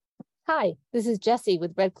Hi, this is Jessie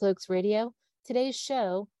with Red Cloaks Radio. Today's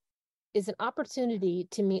show is an opportunity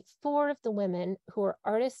to meet four of the women who are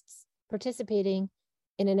artists participating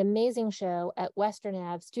in an amazing show at Western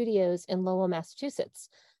Ave Studios in Lowell, Massachusetts.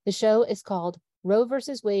 The show is called Roe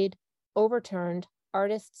vs. Wade Overturned,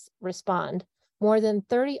 Artists Respond. More than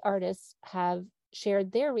 30 artists have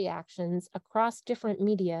shared their reactions across different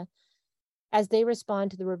media as they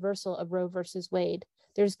respond to the reversal of Roe versus Wade.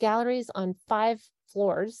 There's galleries on 5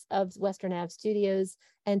 floors of Western Ave Studios,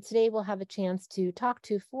 and today we'll have a chance to talk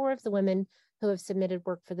to 4 of the women who have submitted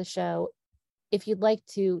work for the show. If you'd like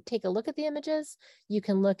to take a look at the images, you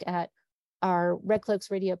can look at our Red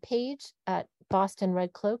Cloaks Radio page at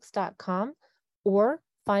bostonredcloaks.com or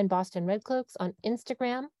find Boston Red Cloaks on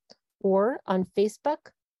Instagram or on Facebook,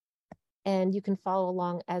 and you can follow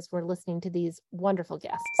along as we're listening to these wonderful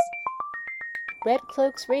guests. Red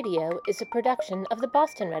Cloaks Radio is a production of the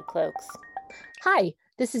Boston Red Cloaks. Hi,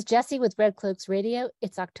 this is Jessie with Red Cloaks Radio.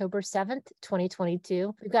 It's October 7th,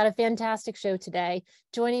 2022. We've got a fantastic show today.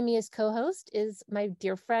 Joining me as co-host is my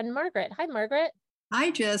dear friend, Margaret. Hi, Margaret. Hi,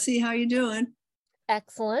 Jessie. How you doing?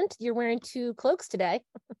 Excellent. You're wearing 2 cloaks today.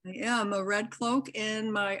 I am, a red cloak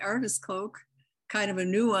and my artist cloak, kind of a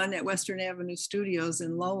new one at Western Avenue Studios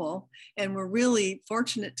in Lowell. And we're really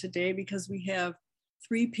fortunate today because we have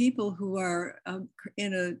 3 people who are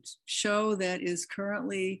in a show that is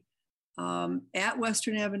currently at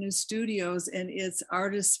Western Avenue Studios, and it's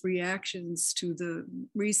artists' reactions to the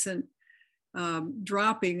recent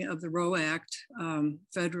dropping of the Roe Act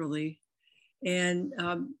federally. And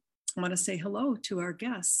I want to say hello to our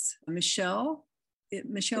guests. Michelle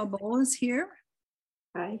Bowl is here.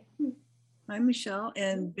 Hi. Hi, Michelle.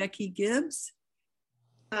 And Becky Gibbs.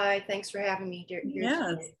 Hi, thanks for having me here.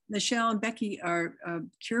 Yes, Michelle and Becky are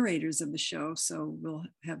curators of the show, so we'll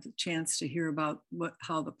have the chance to hear about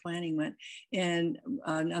how the planning went. And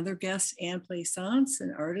another guest, Anne Plaisance,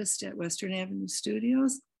 an artist at Western Avenue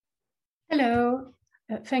Studios. Hello,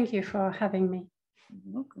 thank you for having me.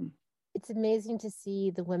 You're welcome. It's amazing to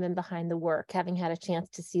see the women behind the work, having had a chance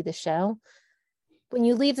to see the show. When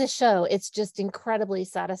you leave the show, it's just incredibly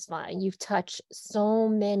satisfying. You've touched so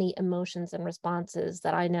many emotions and responses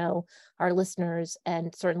that I know our listeners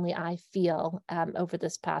and certainly I feel over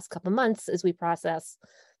this past couple of months as we process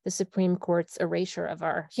the Supreme Court's erasure of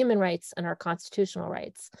our human rights and our constitutional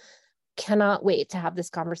rights. Cannot wait to have this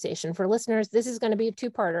conversation. For listeners, this is going to be a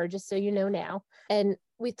 2-parter, just so you know now. And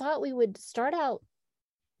we thought we would start out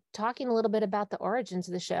talking a little bit about the origins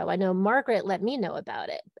of the show. I know Margaret let me know about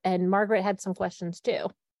it, and Margaret had some questions too.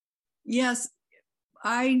 Yes,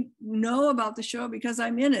 I know about the show because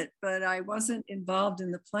I'm in it, but I wasn't involved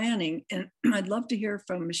in the planning. And I'd love to hear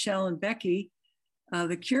from Michelle and Becky,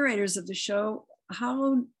 the curators of the show.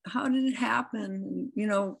 How did it happen? You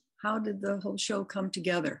know, how did the whole show come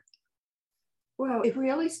together? Well, it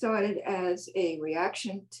really started as a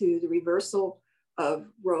reaction to the reversal of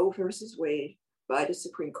Roe versus Wade by the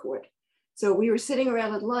Supreme Court. So we were sitting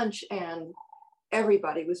around at lunch and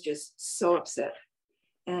everybody was just so upset.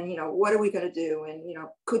 And, what are we going to do? And,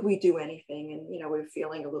 could we do anything? And, we were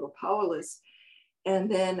feeling a little powerless.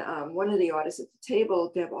 And then one of the artists at the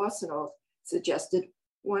table, Deb Arsenault, suggested,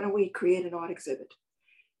 why don't we create an art exhibit?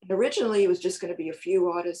 And originally it was just going to be a few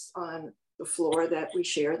artists on the floor that we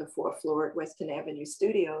share, the 4th floor at Western Avenue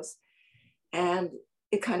Studios. And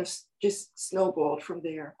it kind of just snowballed from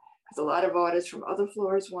there. A lot of artists from other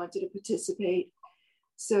floors wanted to participate.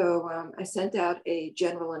 So I sent out a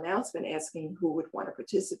general announcement asking who would want to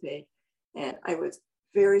participate. And I was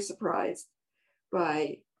very surprised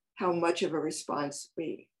by how much of a response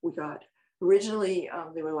we got. Originally,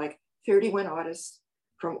 there were like 31 artists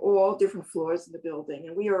from all different floors in the building.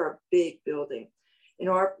 And we are a big building. In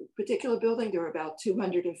our particular building, there were about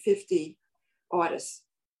 250 artists.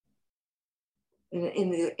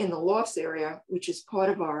 In the lofts area, which is part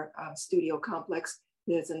of our studio complex,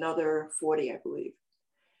 there's another 40, I believe.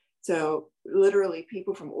 So literally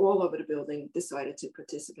people from all over the building decided to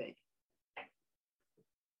participate.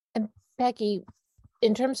 And Becky,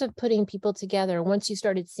 in terms of putting people together, once you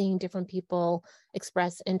started seeing different people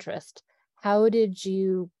express interest, how did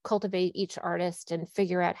you cultivate each artist and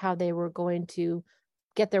figure out how they were going to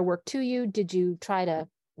get their work to you? Did you try to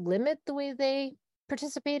limit the way they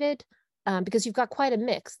participated? Because you've got quite a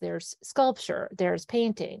mix. There's sculpture, there's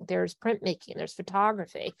painting, there's printmaking, there's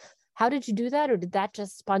photography. How did you do that, or did that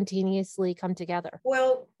just spontaneously come together?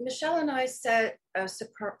 Well, Michelle and I set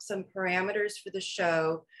some parameters for the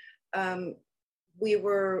show. We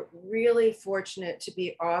were really fortunate to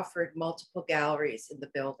be offered multiple galleries in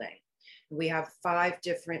the building. We have 5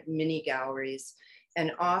 different mini galleries,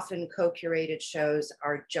 and often co-curated shows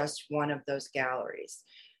are just one of those galleries.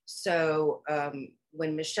 So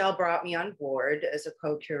when Michelle brought me on board as a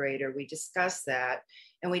co-curator, we discussed that,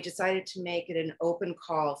 and we decided to make it an open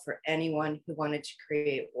call for anyone who wanted to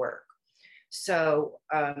create work. So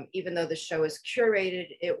even though the show is curated,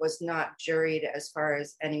 it was not juried as far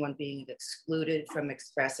as anyone being excluded from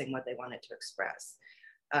expressing what they wanted to express.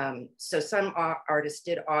 So some artists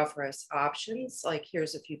did offer us options, like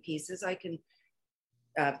here's a few pieces I can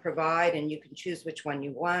provide and you can choose which one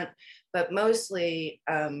you want. But mostly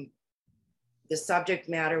the subject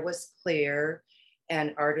matter was clear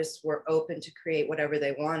and artists were open to create whatever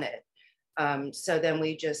they wanted. So then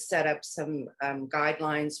we just set up some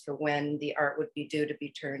guidelines for when the art would be due to be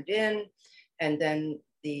turned in. And then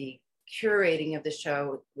the curating of the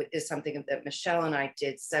show is something that Michelle and I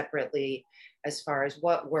did separately, as far as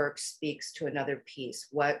what work speaks to another piece,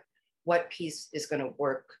 what piece is going to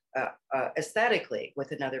work aesthetically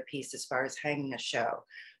with another piece as far as hanging a show.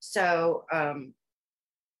 So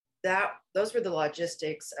those were the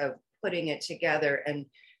logistics of putting it together. And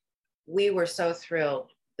we were so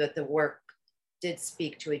thrilled that the work did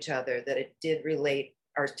speak to each other, that it did relate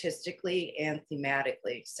artistically and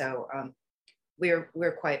thematically. So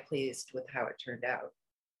we're quite pleased with how it turned out.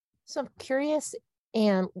 So I'm curious,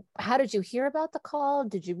 and how did you hear about the call?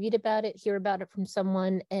 Did you read about it, hear about it from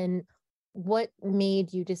someone? And what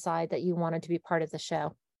made you decide that you wanted to be part of the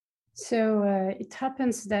show? So it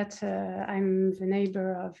happens that I'm the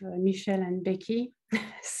neighbor of Michelle and Becky.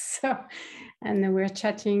 And we're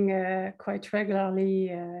chatting quite regularly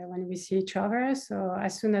when we see each other. So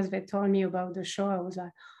as soon as they told me about the show, I was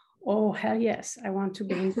like, oh, hell yes, I want to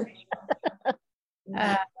be in the show.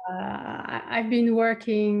 I've been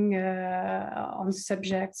working on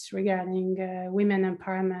subjects regarding women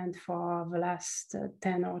empowerment for the last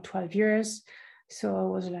 10 or 12 years. So I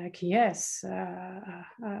was like, yes,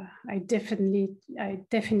 I definitely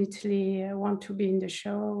want to be in the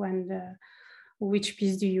show. And which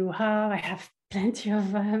piece do you have? I have plenty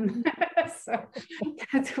of them. So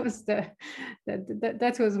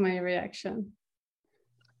that was my reaction.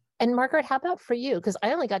 And Margaret, how about for you? Because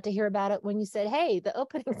I only got to hear about it when you said, hey, the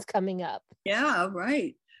opening's coming up. Yeah,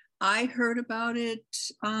 right. I heard about it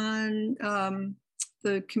on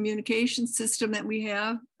the communication system that we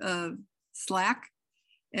have, Slack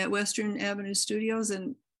at Western Avenue Studios.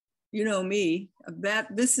 And you know me,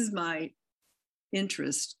 this is my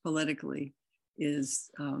interest politically, is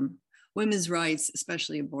women's rights,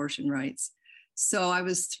 especially abortion rights. So I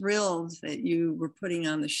was thrilled that you were putting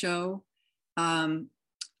on the show.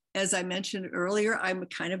 As I mentioned earlier, I'm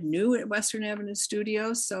kind of new at Western Avenue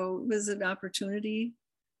Studios, so it was an opportunity,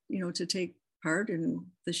 to take part in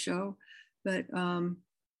the show. But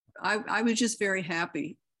I was just very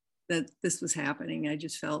happy that this was happening. I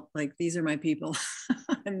just felt like these are my people.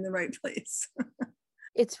 I'm in the right place.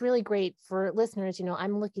 It's really great for listeners.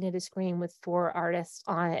 I'm looking at a screen with 4 artists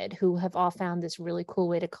on it who have all found this really cool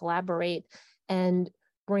way to collaborate and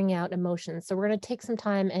bring out emotions. So we're going to take some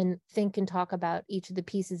time and think and talk about each of the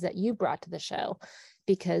pieces that you brought to the show,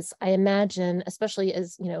 because I imagine, especially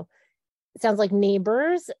as, it sounds like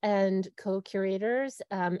neighbors and co-curators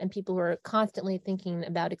and people who are constantly thinking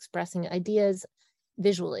about expressing ideas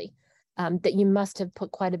visually, that you must have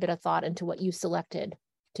put quite a bit of thought into what you selected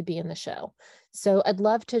to be in the show. So I'd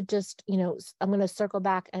love to just, I'm going to circle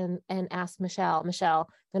back and ask Michelle. Michelle,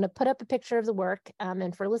 I'm going to put up a picture of the work.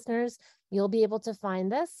 And for listeners, you'll be able to find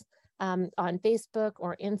this on Facebook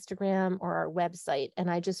or Instagram or our website. And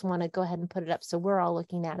I just want to go ahead and put it up so we're all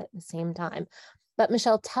looking at it at the same time. But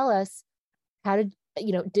Michelle, tell us, how did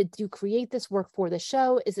you create this work for the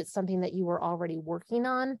show? Is it something that you were already working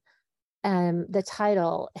on? The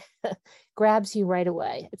title grabs you right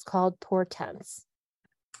away. It's called Poor Tense.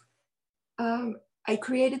 I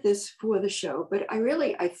created this for the show, but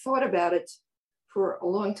I thought about it for a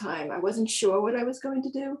long time. I wasn't sure what I was going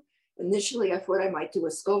to do. Initially, I thought I might do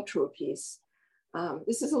a sculptural piece.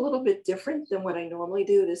 This is a little bit different than what I normally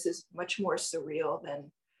do. This is much more surreal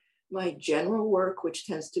than my general work, which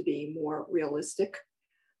tends to be more realistic.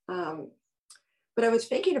 But I was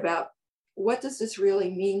thinking about, what does this really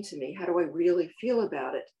mean to me? How do I really feel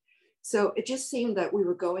about it? So it just seemed that we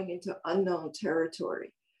were going into unknown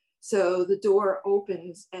territory. So the door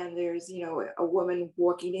opens and there's, a woman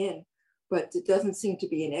walking in, but it doesn't seem to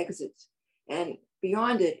be an exit. And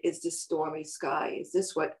beyond it is this stormy sky. Is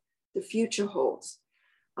this what the future holds?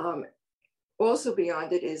 Also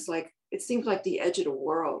beyond it is it seems like the edge of the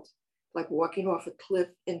world, like walking off a cliff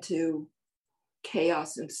into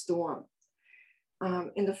chaos and storm.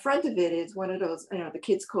 In the front of it is one of those, the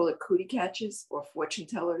kids call it cootie catchers or fortune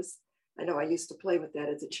tellers. I know I used to play with that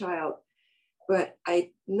as a child. But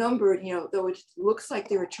I numbered, though it looks like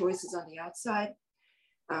there are choices on the outside,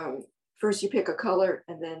 first you pick a color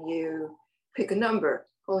and then you pick a number.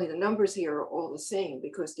 Only the numbers here are all the same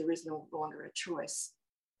because there is no longer a choice.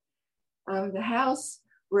 The house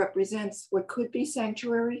represents what could be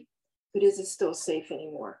sanctuary, but is it still safe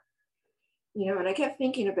anymore? You know, and I kept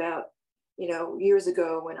thinking about, you know, years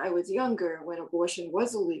ago when I was younger, when abortion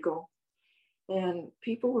was illegal, and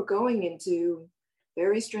people were going into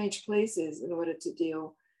very strange places in order to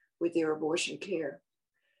deal with their abortion care.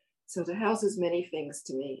 So the house is many things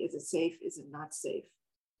to me. Is it safe? Is it not safe?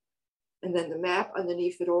 And then the map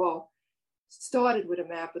underneath it all started with a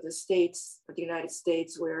map of the states, of the United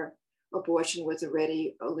States, where abortion was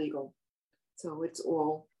already illegal. So it's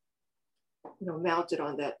all, you know, mounted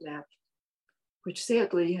on that map, which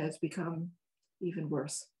sadly has become even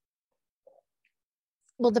worse.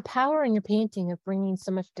 Well, the power in your painting of bringing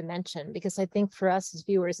so much dimension, because I think for us as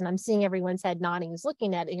viewers, and I'm seeing everyone's head nodding, who's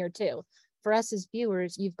looking at it here too. For us as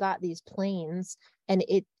viewers, you've got these planes, and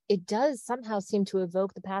it does somehow seem to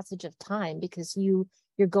evoke the passage of time, because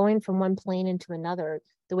you're going from one plane into another.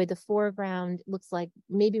 The way the foreground looks like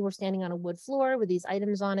maybe we're standing on a wood floor with these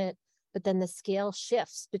items on it, but then the scale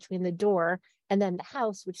shifts between the door and then the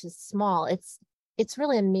house, which is small. It's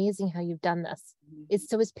really amazing how you've done this.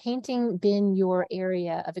 So has painting been your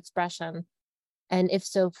area of expression? And if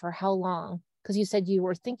so, for how long? Because you said you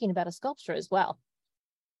were thinking about a sculpture as well.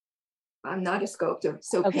 I'm not a sculptor,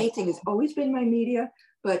 so Okay. Painting has always been my media,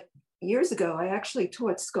 but years ago, I actually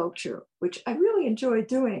taught sculpture, which I really enjoyed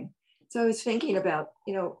doing. So I was thinking about,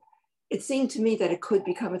 you know, it seemed to me that it could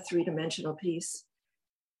become a three-dimensional piece,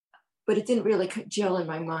 but it didn't really gel in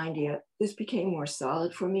my mind yet. This became more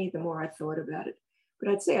solid for me the more I thought about it.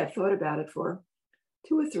 But I'd say I thought about it for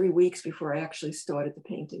 2 or 3 weeks before I actually started the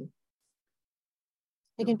painting.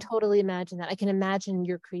 I can totally imagine that. I can imagine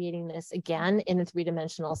you're creating this again in a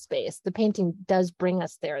three-dimensional space. The painting does bring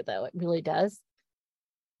us there, though. It really does.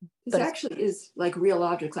 This actually is like real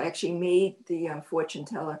objects. I actually made the fortune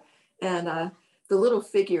teller, and the little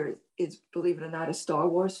figure is, believe it or not, a Star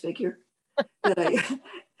Wars figure that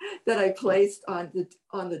I placed on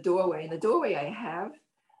the doorway. And the doorway I have,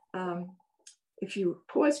 if you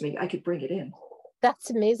pause me, I could bring it in.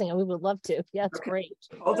 That's amazing. And we would love to. Yeah, it's Okay. great.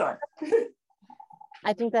 Hold on.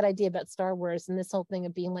 I think that idea about Star Wars and this whole thing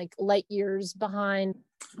of being like light years behind.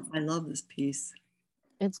 I love this piece.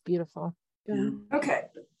 It's beautiful. Yeah. Okay,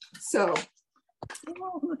 so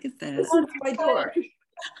Oh, look at this that. is my door.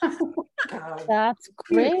 That's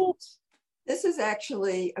great. This is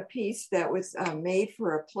actually a piece that was made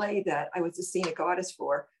for a play that I was a scenic artist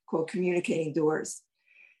for, called Communicating Doors.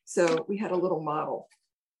 So we had a little model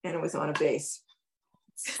and it was on a base.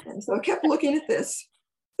 And so I kept looking at this.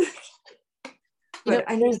 But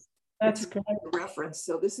I knew That's great. the reference.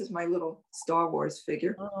 So this is my little Star Wars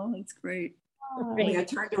figure. Oh, that's great. When I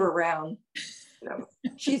turned her around, you know,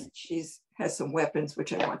 she's has some weapons,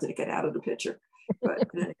 which I wanted to get out of the picture. But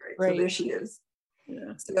anyway, so there she is.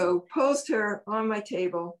 Yeah. So posed her on my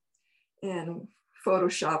table and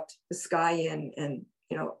photoshopped the sky in and,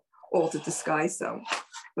 you know, altered the sky some.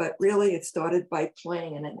 But really it started by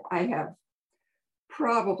playing, and I have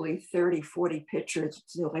probably 30, 40 pictures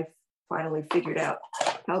until I finally figured out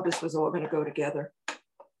how this was all going to go together.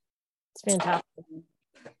 It's fantastic.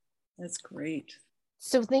 That's great.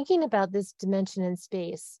 So thinking about this dimension in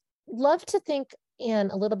space, love to think,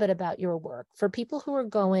 Anne, a little bit about your work. For people who are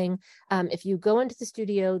going, if you go into the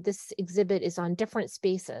studio, this exhibit is on different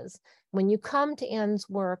spaces. When you come to Anne's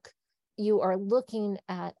work, you are looking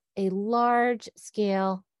at a large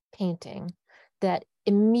scale painting that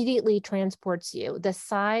immediately transports you. The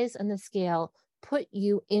size and the scale put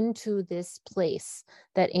you into this place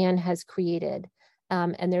that Anne has created.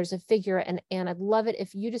 And there's a figure, and I'd love it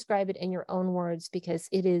if you describe it in your own words, because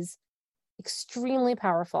it is extremely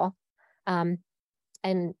powerful. And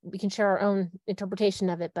we can share our own interpretation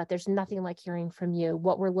of it, but there's nothing like hearing from you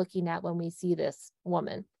what we're looking at when we see this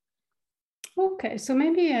woman. Okay, so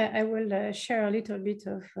maybe I will share a little bit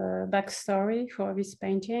of backstory for this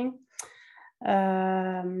painting.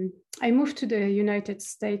 I moved to the United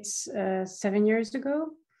States 7 years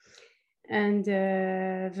ago. And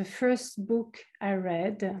the first book I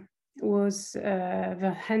read was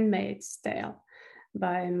The Handmaid's Tale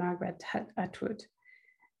by Margaret Atwood.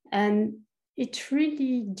 And it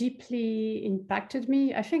really deeply impacted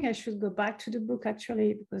me. I think I should go back to the book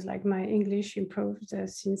actually, because like my English improved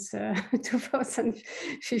since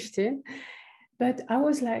 2015. But I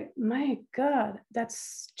was like, my God,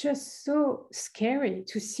 that's just so scary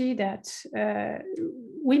to see that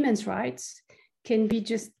women's rights can be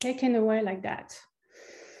just taken away like that.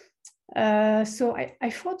 So I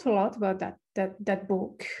thought a lot about that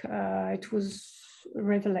book. It was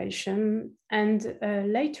revelation. And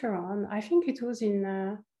later on, I think it was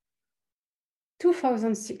in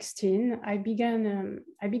 2016, I began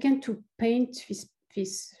to paint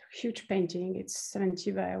this huge painting. It's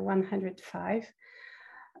 70 by 105,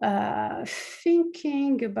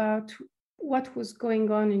 thinking about what was going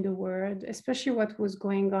on in the world, especially what was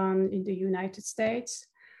going on in the United States.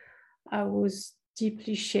 I was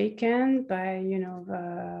deeply shaken by,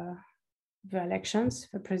 the elections,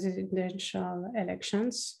 the presidential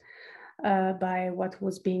elections, by what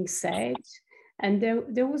was being said. And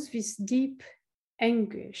there was this deep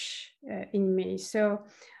anguish in me. So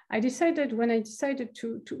I decided, when I decided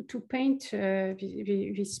to paint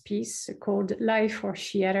this piece called Life or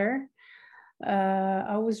Theater,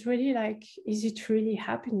 I was really like, is it really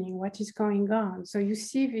happening? What is going on? So you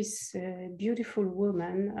see this beautiful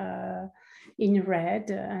woman in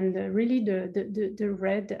red, and really the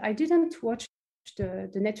red. I didn't watch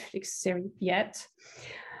the Netflix series yet,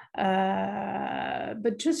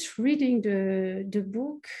 but just reading the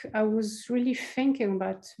book, I was really thinking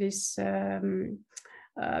about this The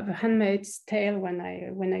Handmaid's Tale when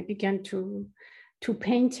I began to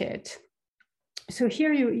paint it. So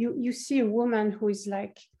here you see a woman who is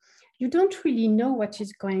like, you don't really know what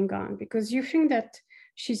is going on, because you think that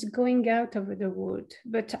she's going out of the wood.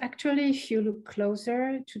 But actually, if you look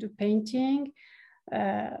closer to the painting,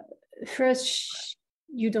 first,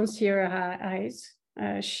 you don't see her eyes.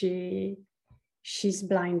 She's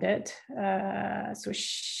blinded. So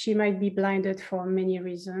she might be blinded for many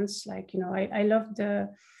reasons. Like, I love the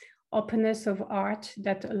openness of art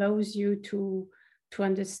that allows you to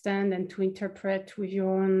understand and to interpret with your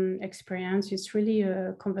own experience. It's really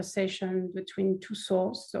a conversation between two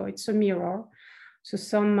souls. So it's a mirror. So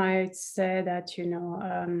some might say that,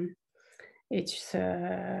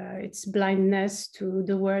 it's blindness to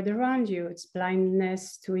the world around you. It's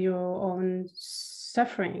blindness to your own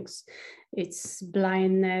sufferings. It's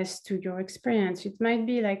blindness to your experience. It might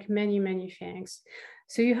be like many, many things.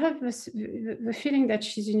 So you have the feeling that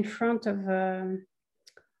she's in front of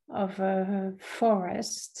a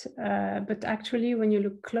forest, but actually when you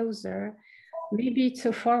look closer, maybe it's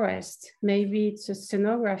a forest, maybe it's a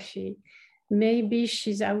scenography, maybe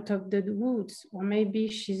she's out of the woods, or maybe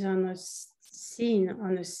she's on a scene,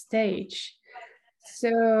 on a stage.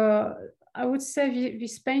 So I would say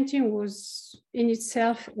this painting was in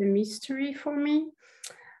itself a mystery for me.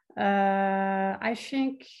 I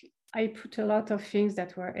think I put a lot of things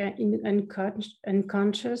that were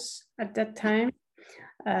unconscious at that time.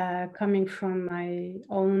 Coming from my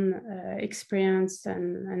own experience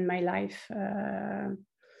and my life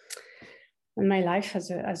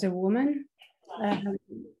as a woman.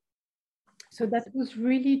 So that was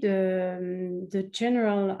really the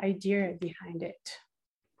general idea behind it.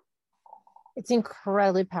 It's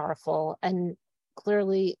incredibly powerful, and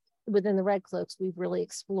clearly within the Red Cloaks, we've really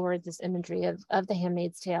explored this imagery of the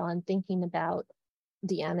Handmaid's Tale and thinking about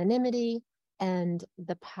the anonymity and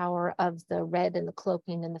the power of the red and the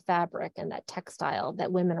cloaking and the fabric and that textile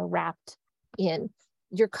that women are wrapped in.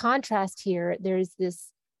 Your contrast here, there's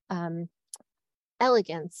this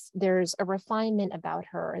elegance, there's a refinement about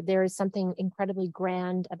her, there is something incredibly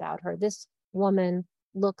grand about her. This woman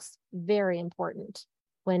looks very important.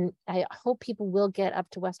 When I hope people will get up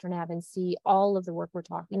to Western Ave and see all of the work we're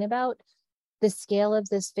talking about, the scale of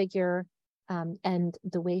this figure and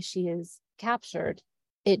the way she is captured,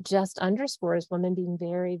 it just underscores women being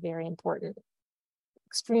very, very important,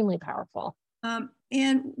 extremely powerful.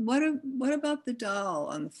 And what about the doll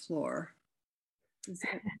on the floor?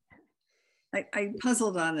 I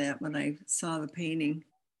puzzled on that when I saw the painting.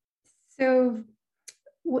 So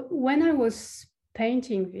when I was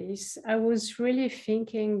painting this, I was really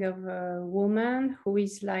thinking of a woman who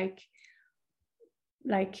is like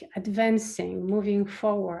advancing, moving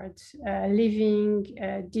forward, leaving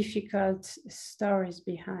difficult stories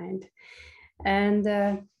behind. And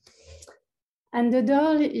the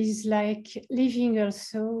doll is like leaving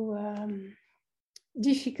also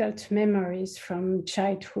difficult memories from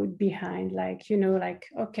childhood behind, like,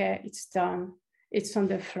 okay, it's done, it's on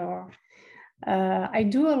the floor. I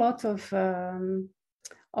do a lot of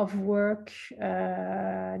work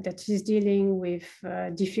that is dealing with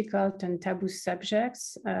difficult and taboo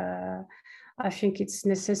subjects. I think it's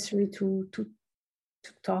necessary to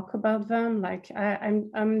talk about them. Like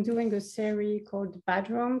I'm doing a series called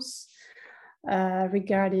Bedrooms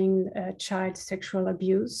regarding child sexual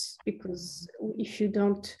abuse, because if you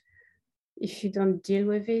don't deal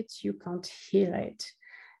with it, you can't heal it.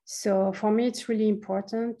 So for me, it's really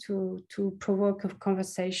important to provoke a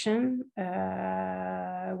conversation,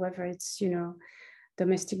 whether it's,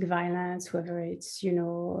 domestic violence, whether it's,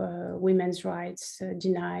 women's rights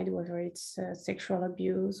denied, whether it's sexual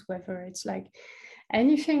abuse, whether it's like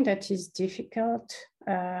anything that is difficult.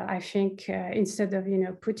 I think instead of,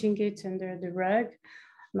 putting it under the rug,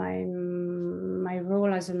 my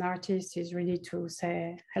role as an artist is really to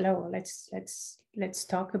say, hello, let's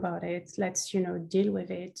talk about it. Let's, deal with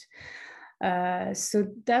it. So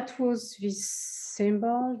that was this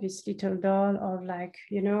symbol, this little doll of like,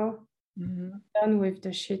 done with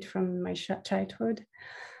the shit from my childhood.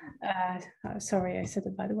 Sorry, I said a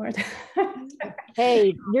bad word.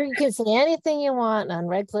 Hey, you can say anything you want on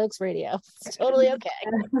Red Cloaks Radio. It's totally okay.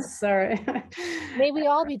 Sorry. May we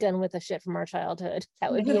all be done with the shit from our childhood.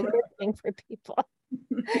 That would be a good thing for people.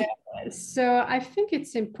 Yeah. So I think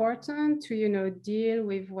it's important to, deal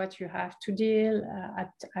with what you have to deal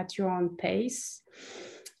at your own pace.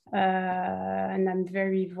 And I'm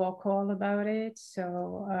very vocal about it.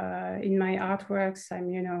 So in my artworks,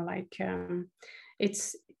 I'm,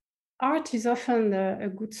 art is often a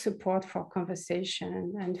good support for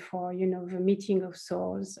conversation and for, the meeting of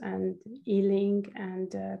souls and healing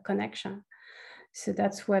and connection. So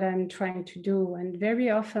that's what I'm trying to do. And very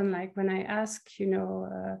often, like when I ask,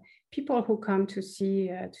 people who come to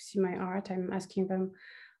see my art, I'm asking them,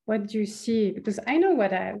 what do you see? Because I know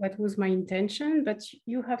what was my intention, but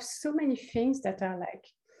you have so many things that are like,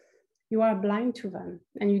 you are blind to them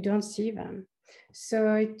and you don't see them.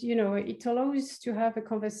 So it allows to have a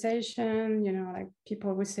conversation, like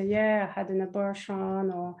people will say, yeah, I had an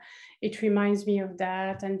abortion, or it reminds me of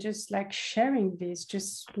that. And just like sharing this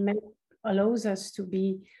just allows us to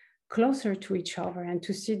be closer to each other and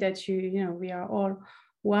to see that we are all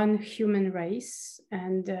one human race,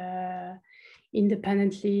 and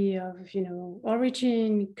independently of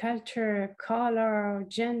origin, culture, color,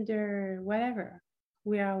 gender, whatever,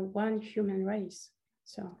 we are one human race.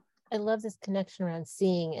 So I love this connection around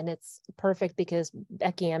seeing, and it's perfect because,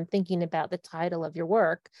 Becky, I'm thinking about the title of your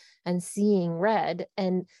work and seeing red,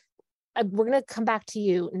 and we're going to come back to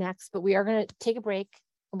you next, but we are going to take a break.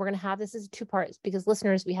 And we're going to have this as 2 parts because,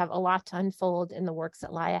 listeners, we have a lot to unfold in the works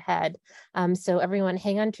that lie ahead. So everyone,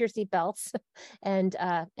 hang on to your seatbelts, and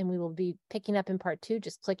we will be picking up in part 2.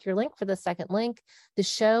 Just click your link for the second link. The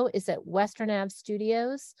show is at Western Ave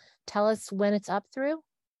Studios. Tell us when it's up through.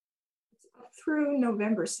 It's up through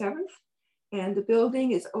November 7th, and the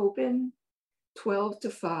building is open 12 to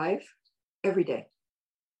 5 every day.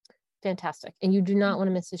 Fantastic. And you do not want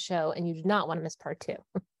to miss the show, and you do not want to miss part 2.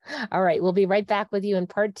 All right. We'll be right back with you in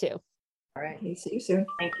part 2. All right. Okay, see you soon.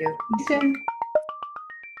 Thank you. See you soon.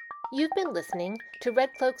 You've been listening to Red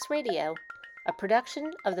Cloaks Radio, a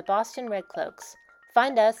production of the Boston Red Cloaks.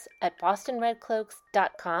 Find us at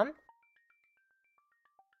bostonredcloaks.com